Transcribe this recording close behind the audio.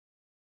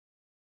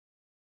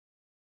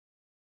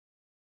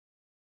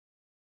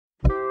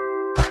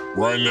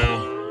Right now,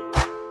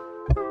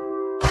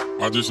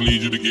 I just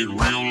need you to get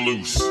real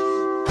loose.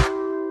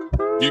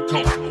 Get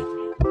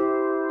comfortable.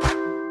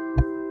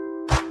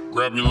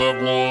 Grab your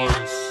loved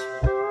ones,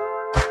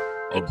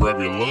 or grab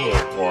your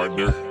love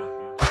partner.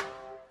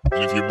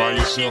 And if you're by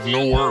yourself,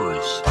 no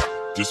worries.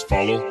 Just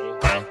follow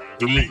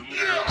after me.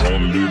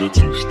 Gonna do the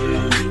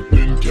two-step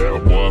and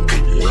cowboy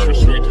boogie. Grab a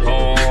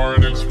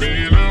sweetheart and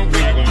spin out with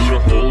it. Do the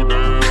hold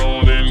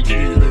down and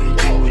get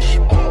into it.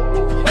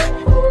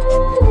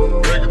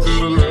 Take it to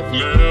the left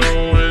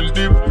now and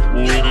dip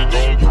with it.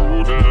 Don't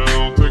throw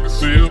down, take a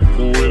sip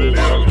with it.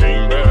 Now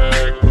lean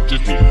back, put your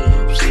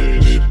hips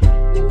in it.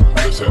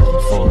 Let's have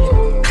some fun.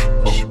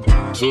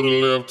 To the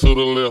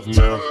left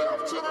now.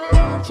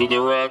 To the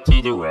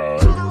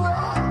right.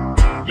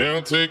 Now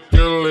take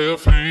your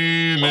left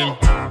hand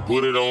and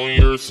put it on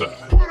your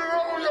side.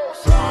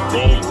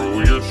 Gonna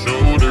roll your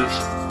shoulders,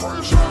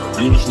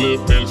 do the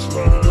slip and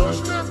slide.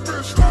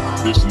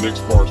 This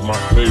next part's my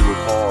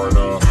favorite part,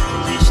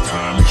 this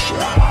time to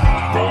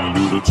shine. Gonna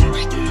do the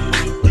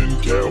two-step and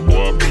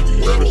cowboy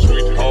boogie. Grab a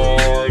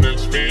sweetheart and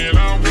spin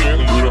out with it.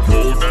 Do the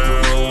hold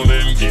down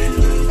and get it.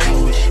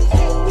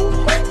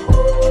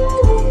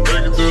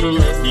 Take it to the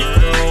left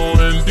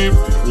now and dip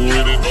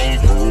with it. Don't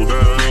throw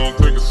down,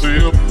 take a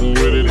sip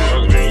with it. Now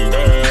lean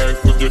back,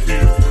 put your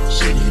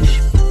hips in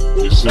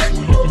it. It's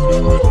simple, you can do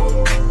it.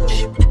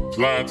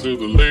 Slide to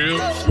the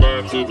left,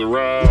 slide to the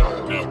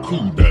right. Now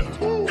cool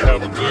down,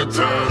 have a good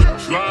time.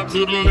 Slide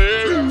to the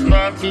left,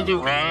 slide to the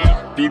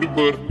right. Do the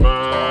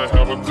butterfly,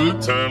 have a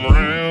good time.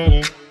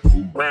 Round,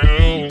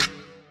 round,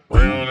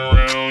 round and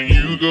round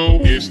you go.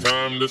 It's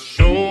time to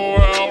show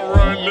out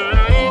right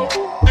now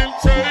and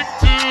take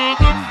to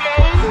the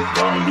floor.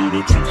 Gonna do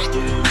the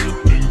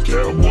two-step and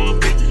cowboy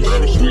boogie.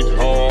 Grab a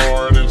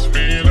sweetheart and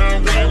spin out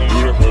with it. Do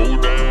the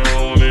hold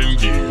down and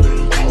get it.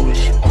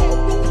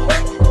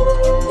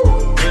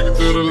 Take it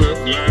to the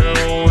left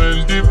now and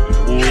dip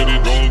with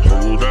it. Don't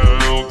throw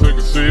down, take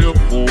a sip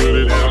with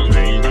it. Now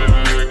lean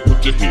back, put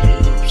your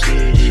hips in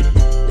it.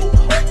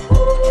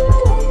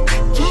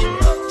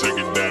 Take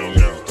it down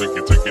now, take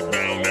it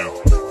down now.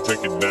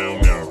 Take it down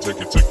now, take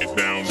it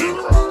down now.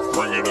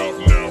 Bring it up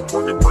now,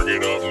 bring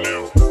it up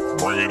now.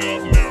 Bring it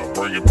up now,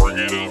 bring it up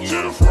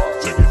now.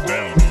 Take it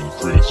down and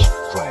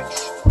crisscross.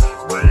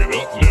 Bring it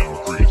up now,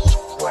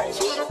 crisscross.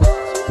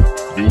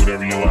 Do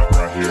whatever you like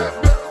right here.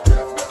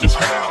 Just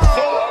have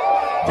fun.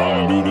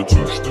 Gonna do the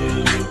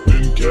two-step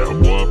and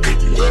cowboy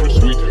boogie. Grab a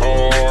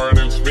sweetheart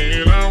and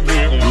spin out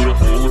with it. Do the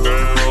hold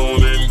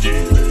down and get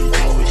it.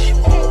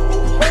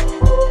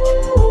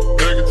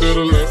 Take it to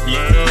the left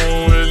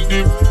now and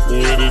dip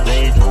with it.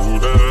 Don't throw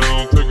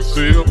down, take a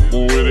sip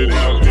with it.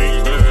 Now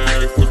lean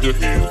back, put your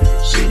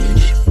hips in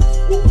it.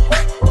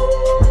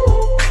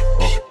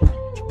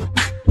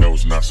 That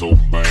was not so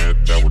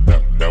bad.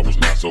 That was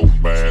not so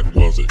bad,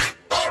 was it?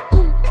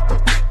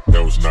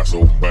 That was not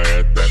so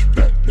bad.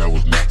 That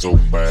was not so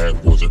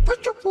bad, was it?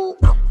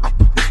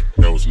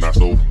 That was not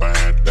so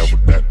bad. That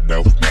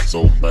was not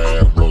so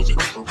bad, was it?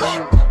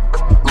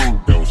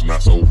 That was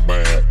not so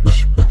bad.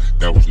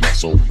 That was not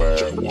so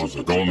bad, was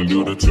it? Gonna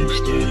do the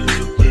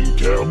two-step and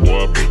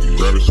cowboy boogie.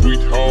 Grab a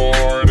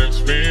sweetheart and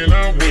spin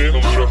out with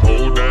them. Do the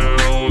hold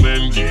down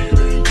and get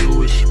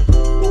into it.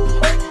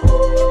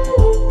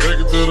 Take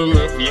it to the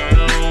left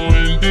now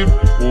and dip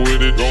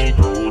with it. Don't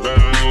throw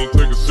down,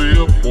 take a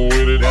sip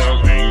with it.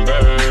 Now lean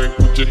back,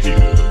 put your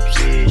hips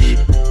in.